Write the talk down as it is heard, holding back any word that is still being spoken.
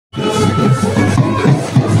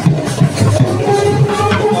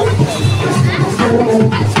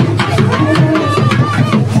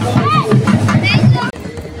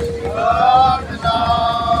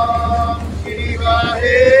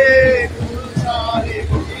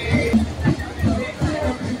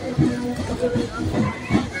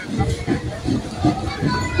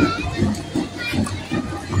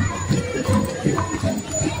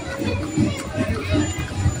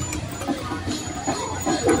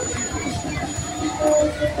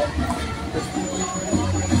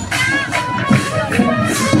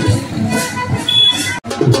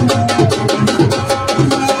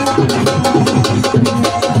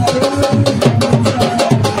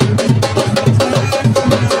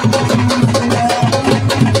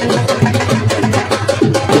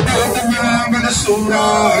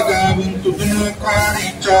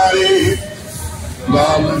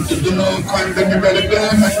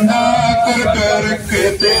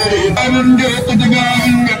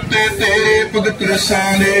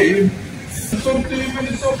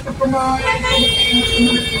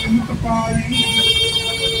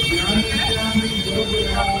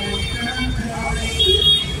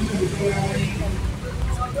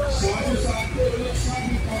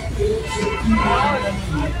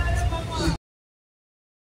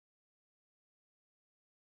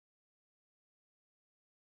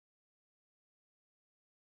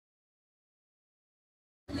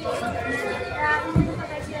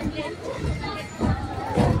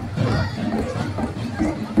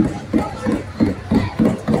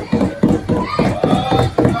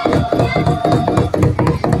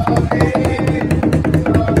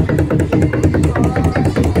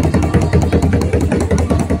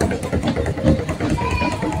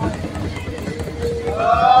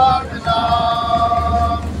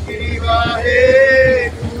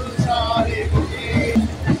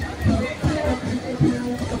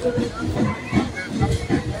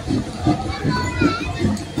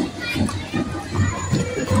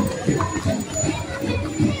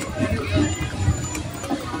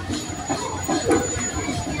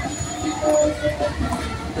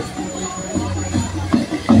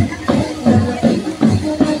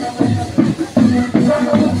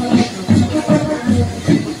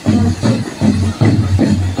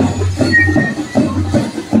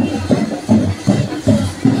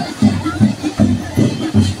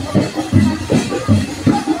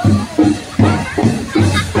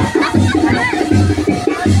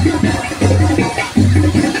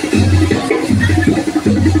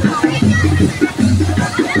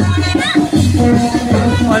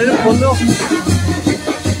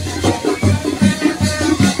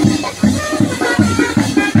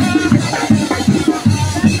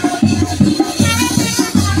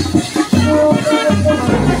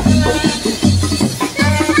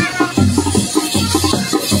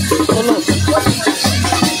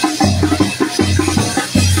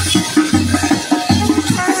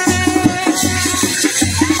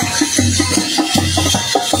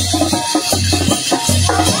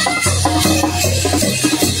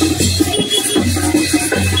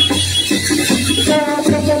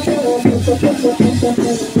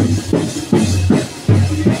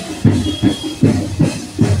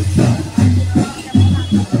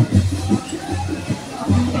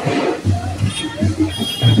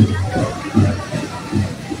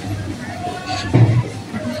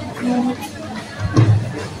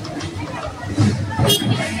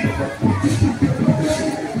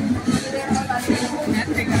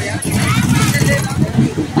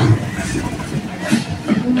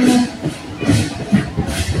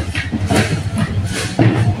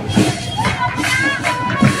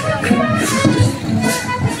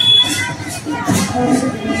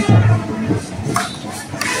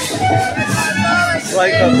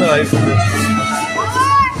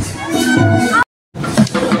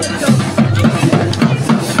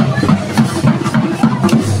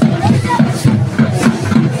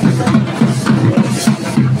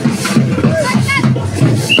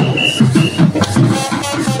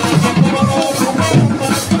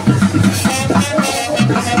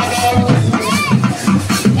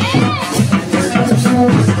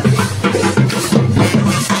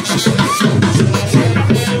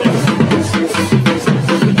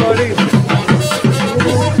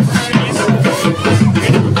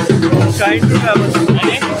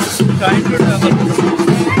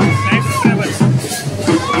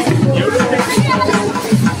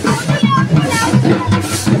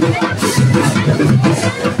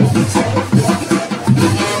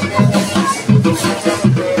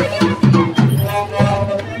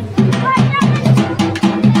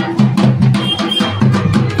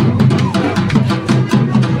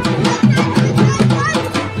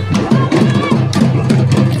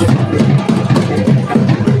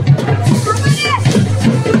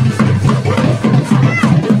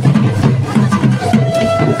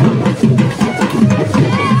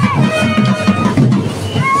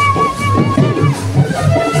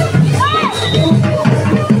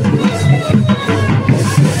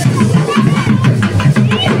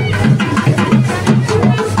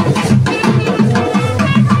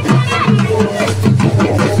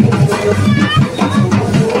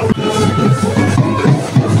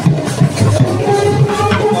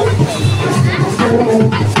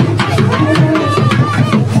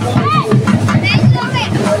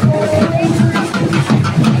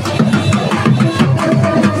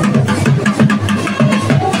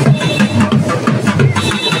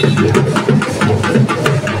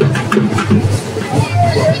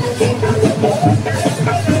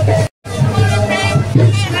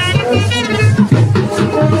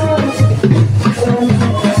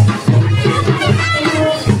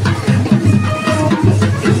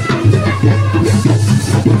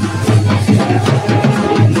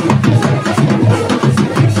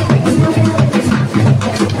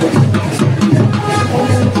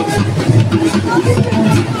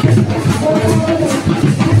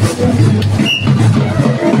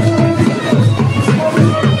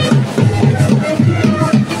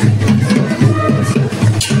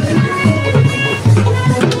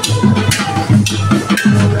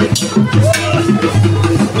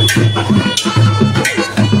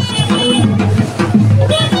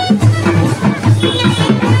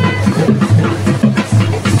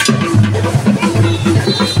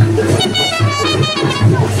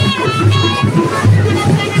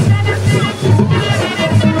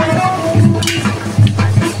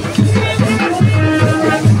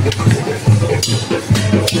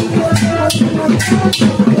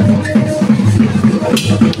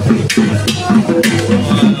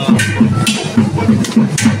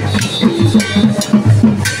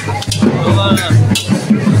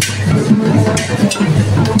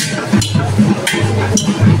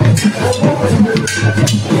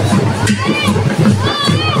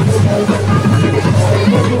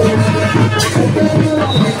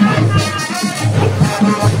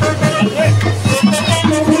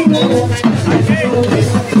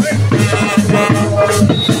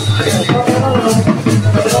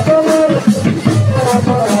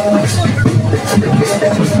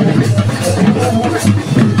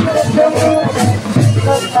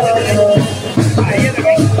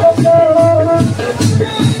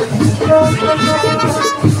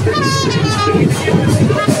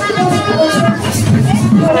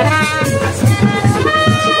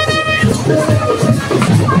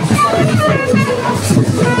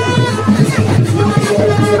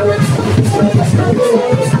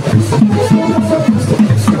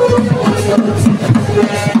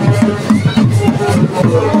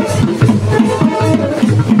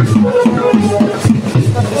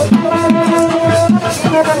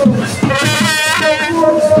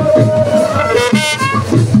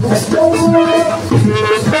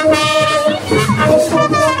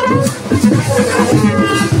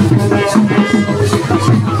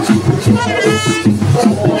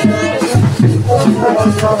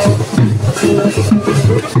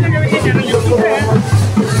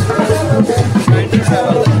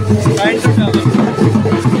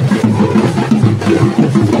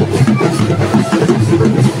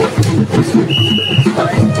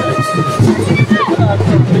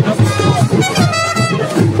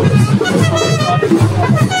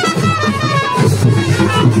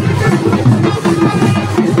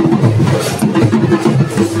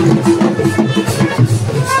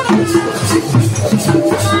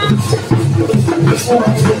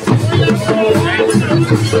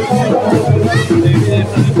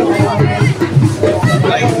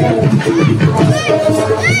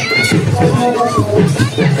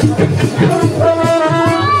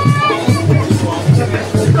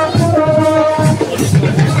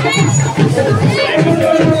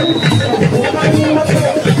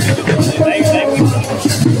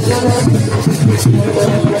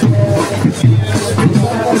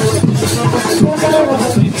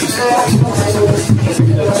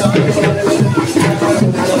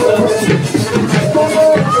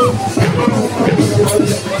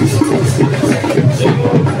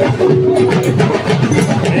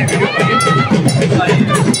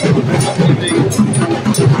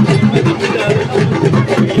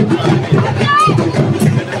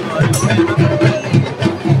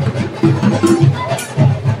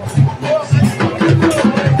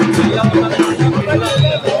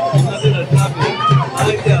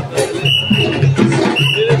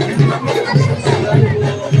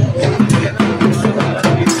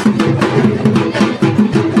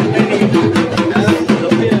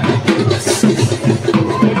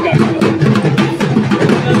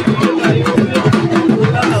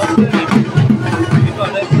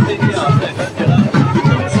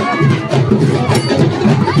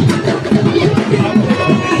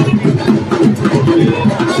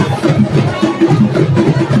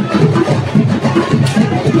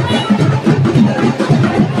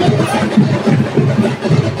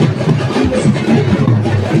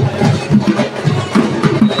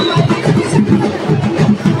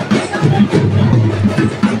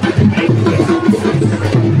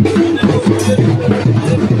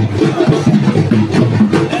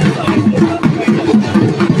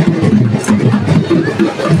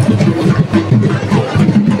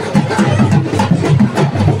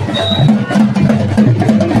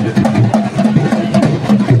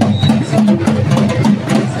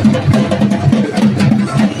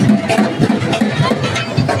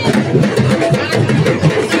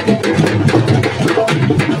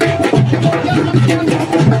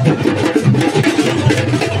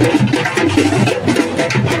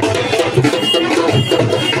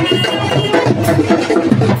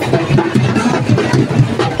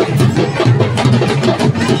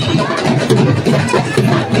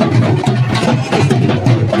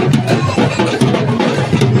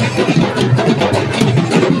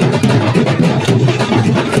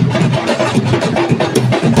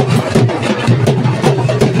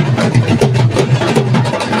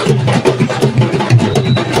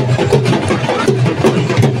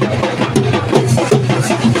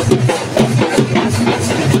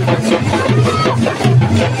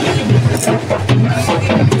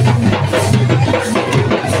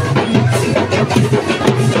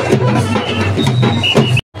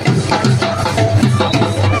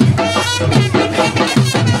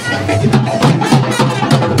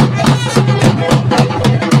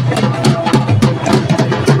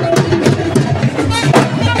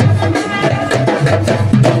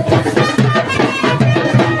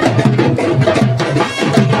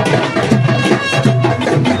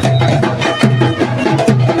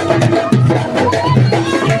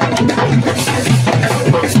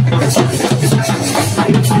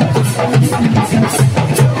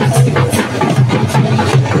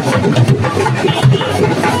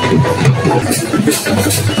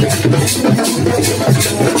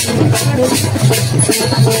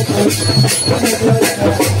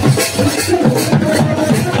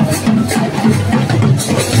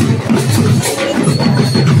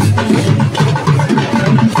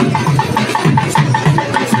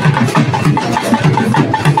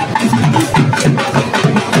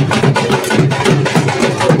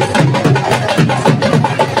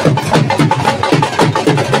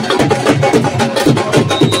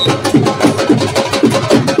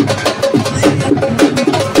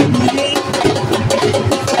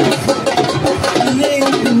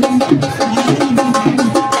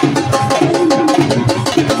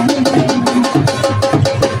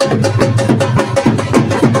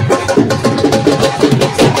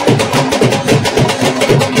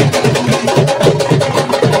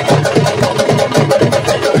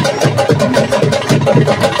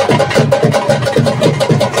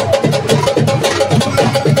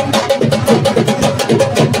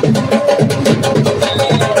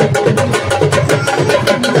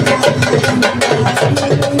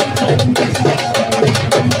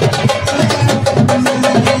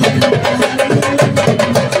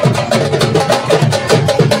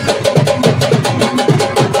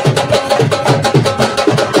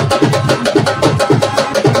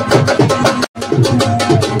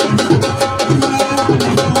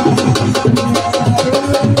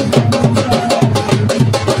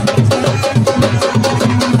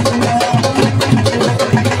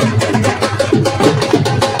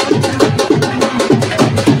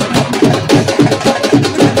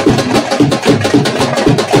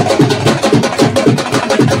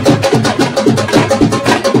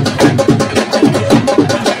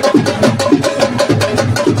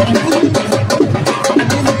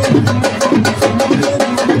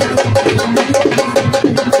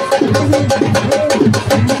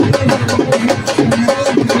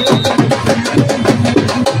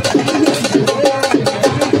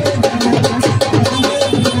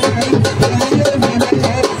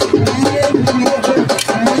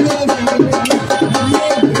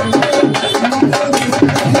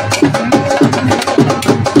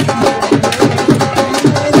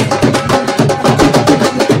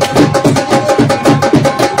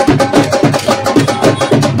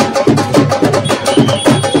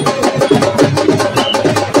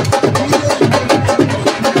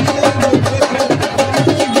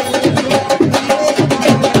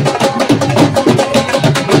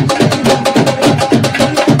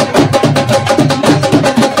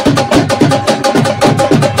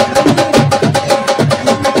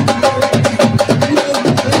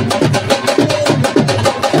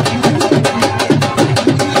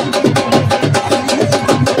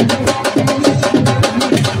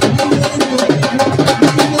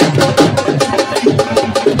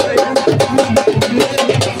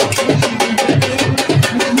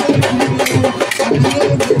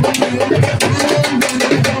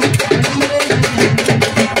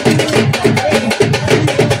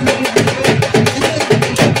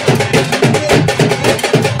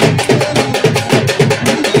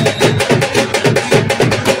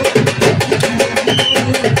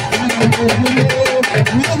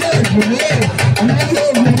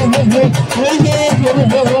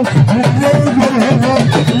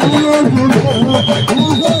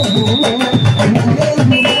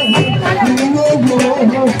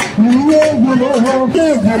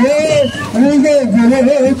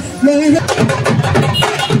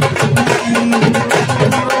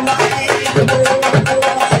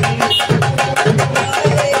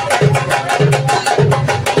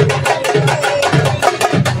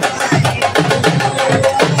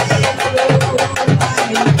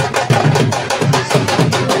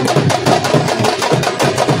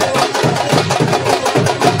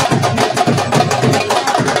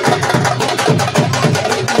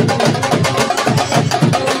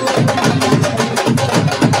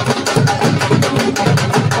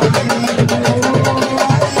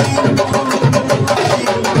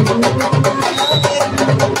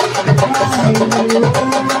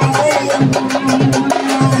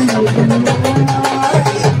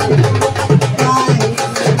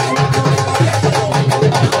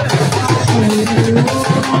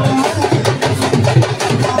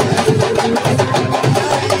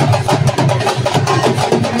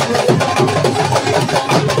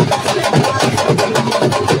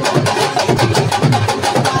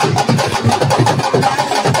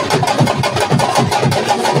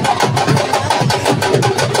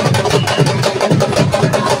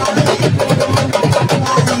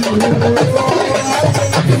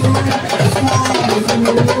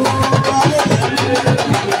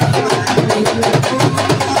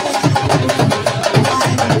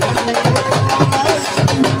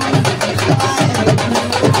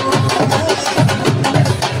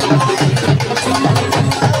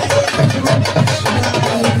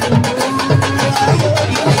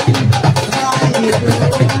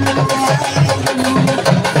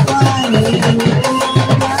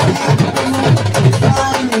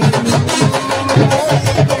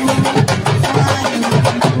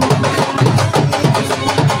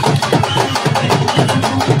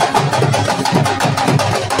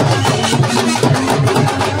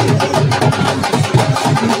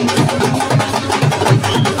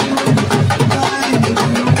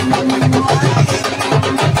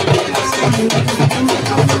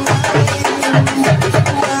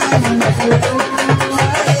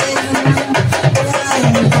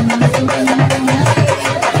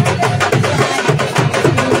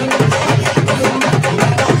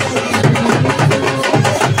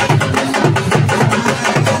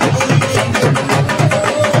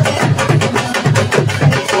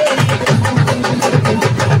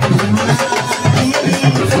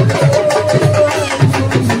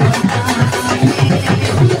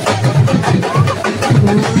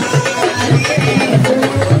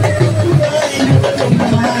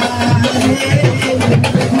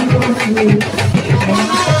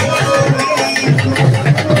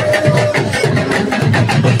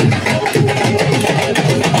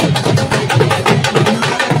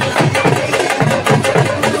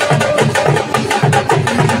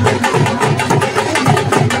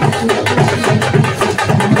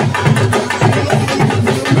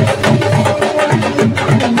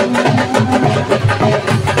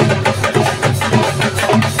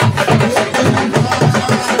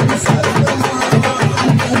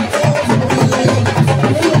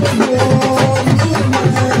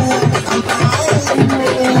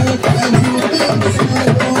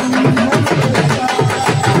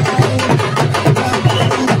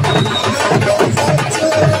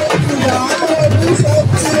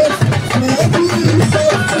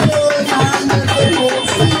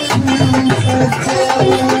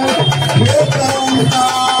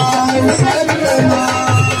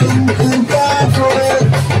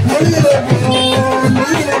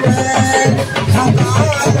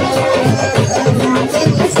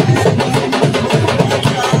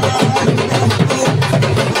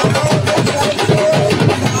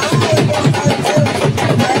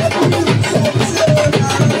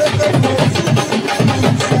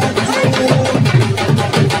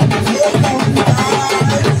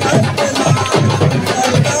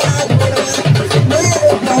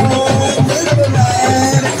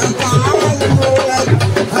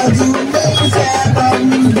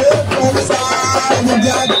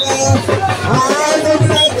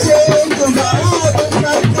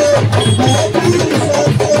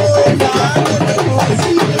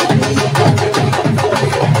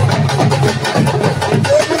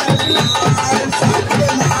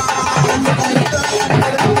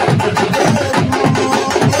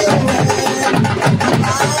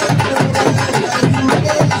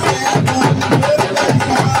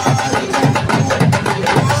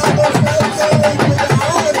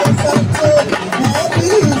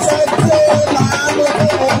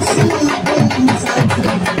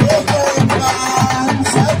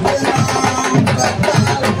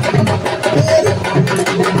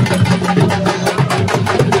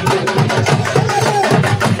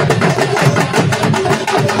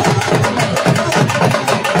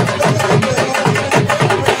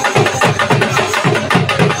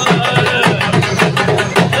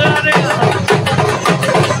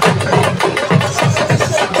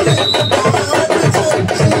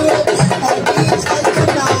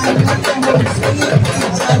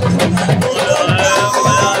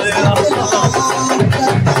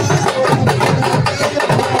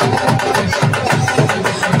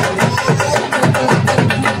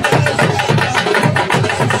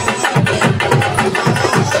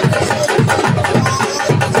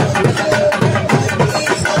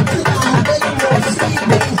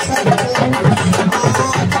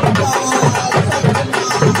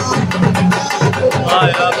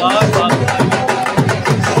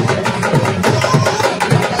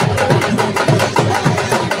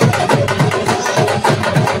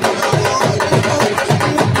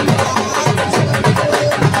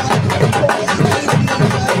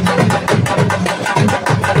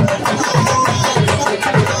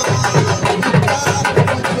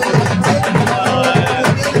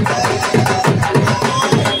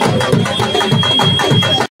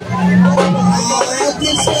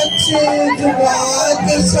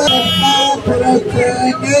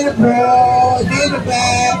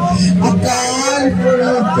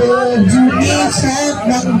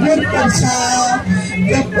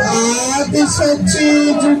सच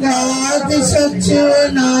जुगाद सच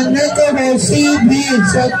नानक होसी भी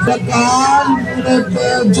सच प्रकार मूरत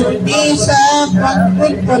जुनी सब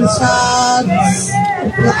भगवत प्रसाद।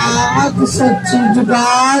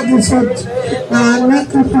 जुगाद सच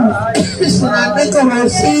नानक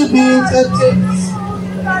होसी भी सच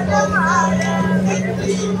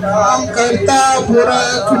नाम करता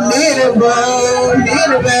पुरख निर्भय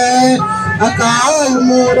अकाल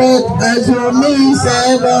मूरत अजूनी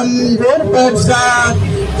सैवम गुर प्रसाद।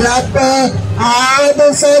 जप आद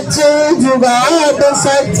सच जुगाद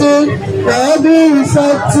सच कभी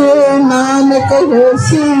सच नानक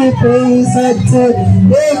होसी भी सच।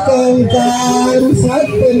 एक ओंकार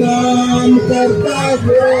सत्य नाम करता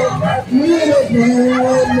निर्भय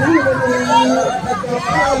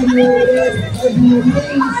अकाल मूरत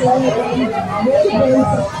अजूनी सैवम गुर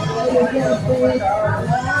प्रसाद।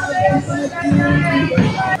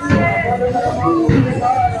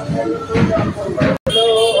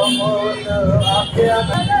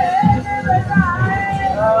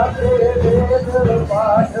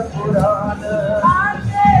 पाठ पुराण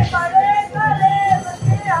आगे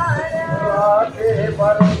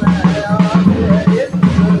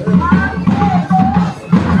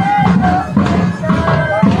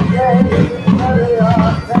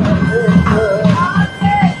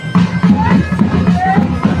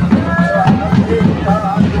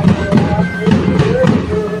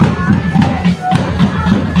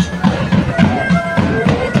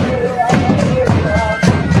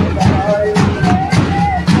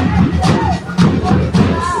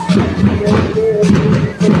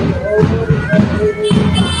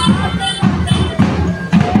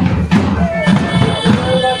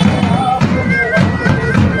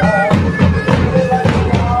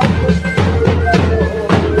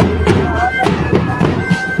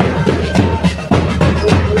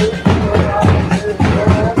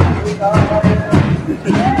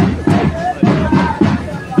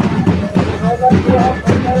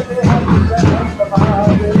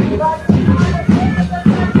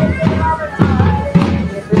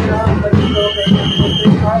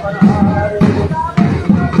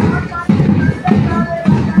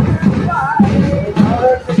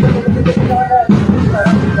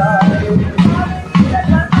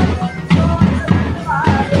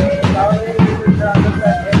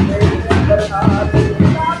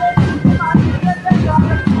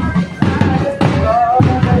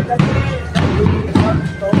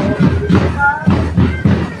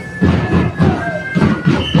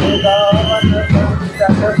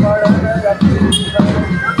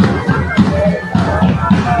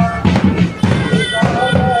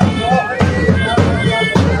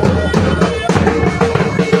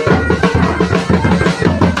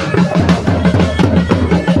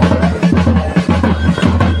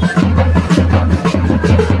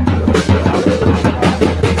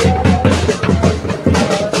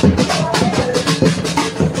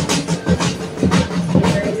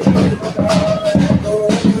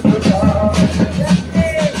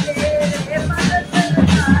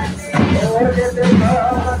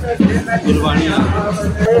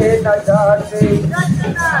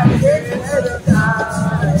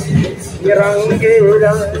रंगे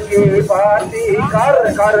रंगे बाती कर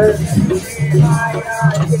कर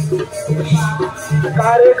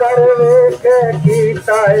कर वेख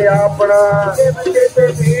कीता अपना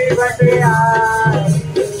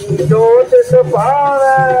जो तिस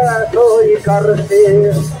पावै सोई करते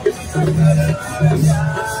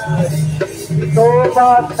तो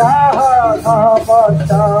बादशाह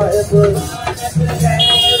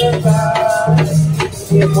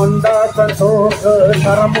ये मुंडा संतोष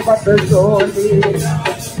धर्म बद जोली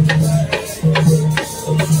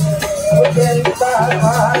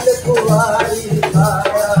हाल कुआरी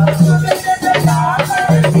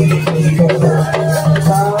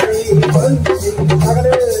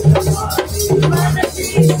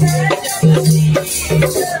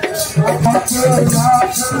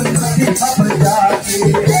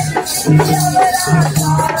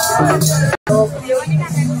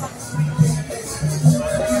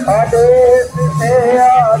आदेश से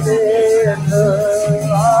आदेश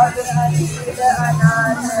आज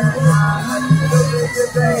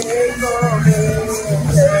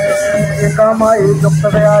कमाई दुख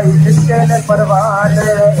व्याई जिसके ने परवान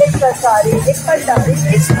एक सारी एक डारी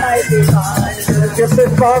एक खाए दीवान जिस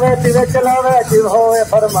पावे तिवे चलावे जिव होए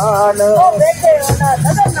फरमान बैठे होना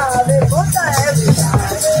नजर ना आवे होता है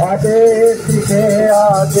आदेश से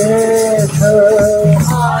आदेश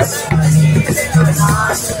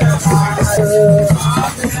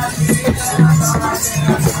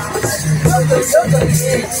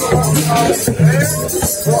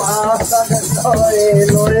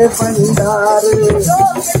लोए पंडार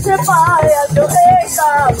पाया जो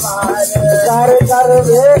कर कर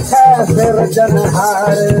वेख फिर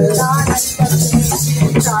जनहार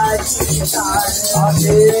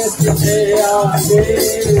आदेश से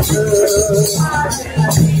आदेश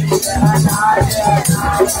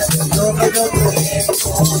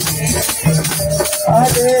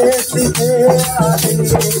आदेश से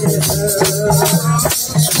आदेश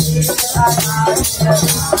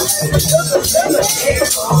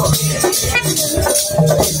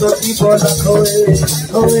तो की बोला खोए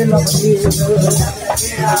खोए लपनी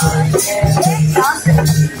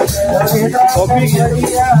कॉपी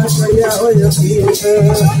गरिया गरिया हो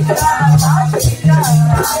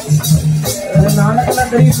नानक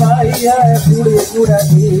नगरी पाई है पूरी पूरा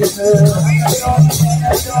गीत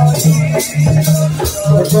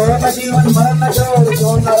कौन जीवन मरण जोर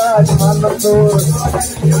कौन राज मान तोर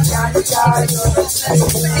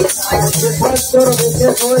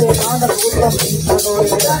कोई नानक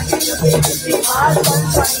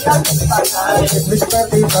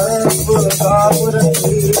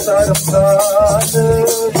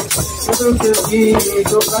की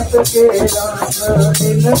जो कट के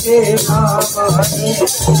दिल के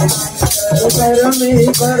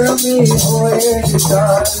करमी होए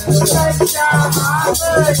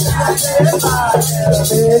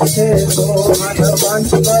देखे तो मन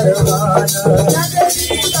बंद परवान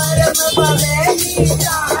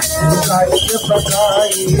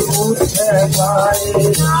पकाई उठ पाए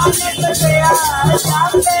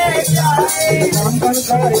मंगल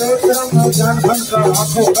का योत्रम ज्ञान भन का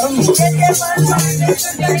आंखों कम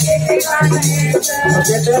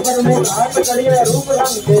बेटे पर में हाथ करिए रूप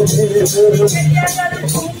रंग के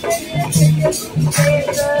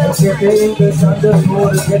चंद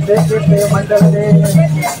मोर केते केते मंडल दे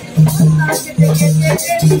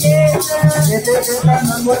केते केते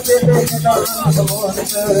नमो केते केता मोर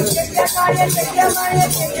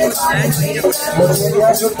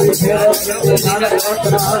मेरिया जो पीछे नानक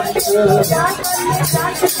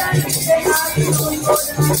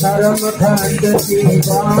धर्म खंड की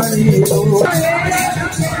वाणी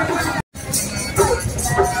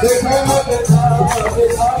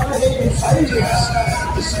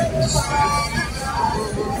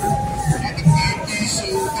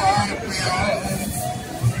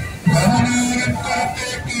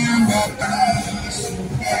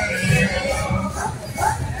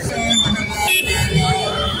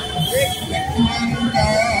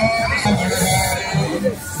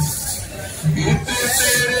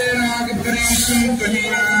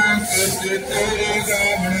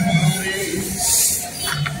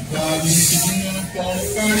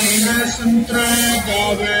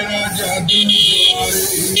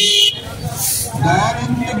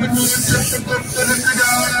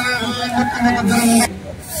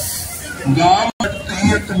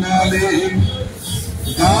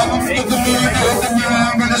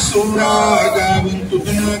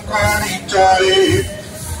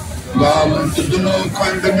तुदनो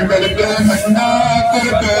खंड में मिल गए मन्ना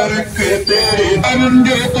कर रखे तेरे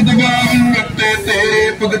अनंदे तुदगान रखते तेरे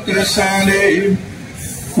भगत रसाले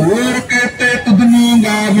और कहते तुधनु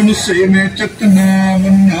गावन से में चतनाम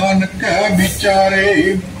नानक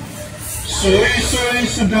बिचारे सोई सोई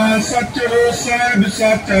सदा सच रो साहिब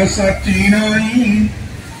साचा साची नाई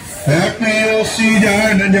है पेरोसी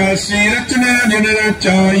जाय न जासी रचना जिन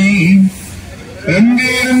रचाई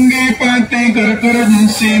रंगे रंगे पाते कर कर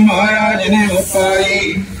जिनसी माया जिन्हें पाई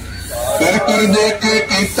कर कर देखे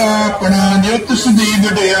कीता अपना जो तुस दी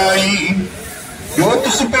वड्याई जो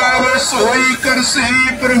तुस पावे सोई कर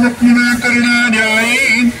सही पर हुक्म न करना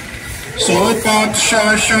जाई सो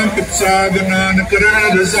पातशाह शंकत साग नानक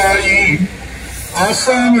रजाई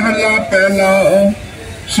आसा महला पहला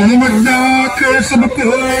सुन बड़ा आखे सब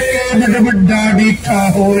कोय के बड़ बड़ा डीठा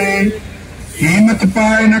होए कीमत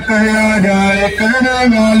पाए न कहया जाए कहने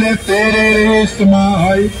वाले तेरे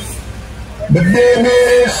समाए बड़े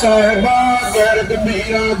मेरे साहिबा गैर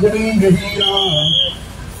गंभीरा गुणी गहीरा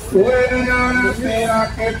कोई न जाने तेरा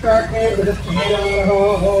केता के बड़तीरा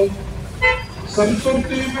रहा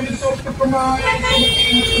संतुष्टि में सुख कमाई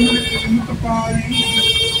कीमत पाई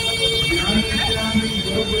ज्ञान ज्ञान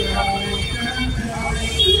गुरु आए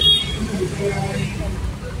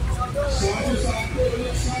साधु साधु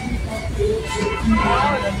साधु पापो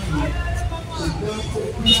सदा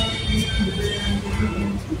पुण्य की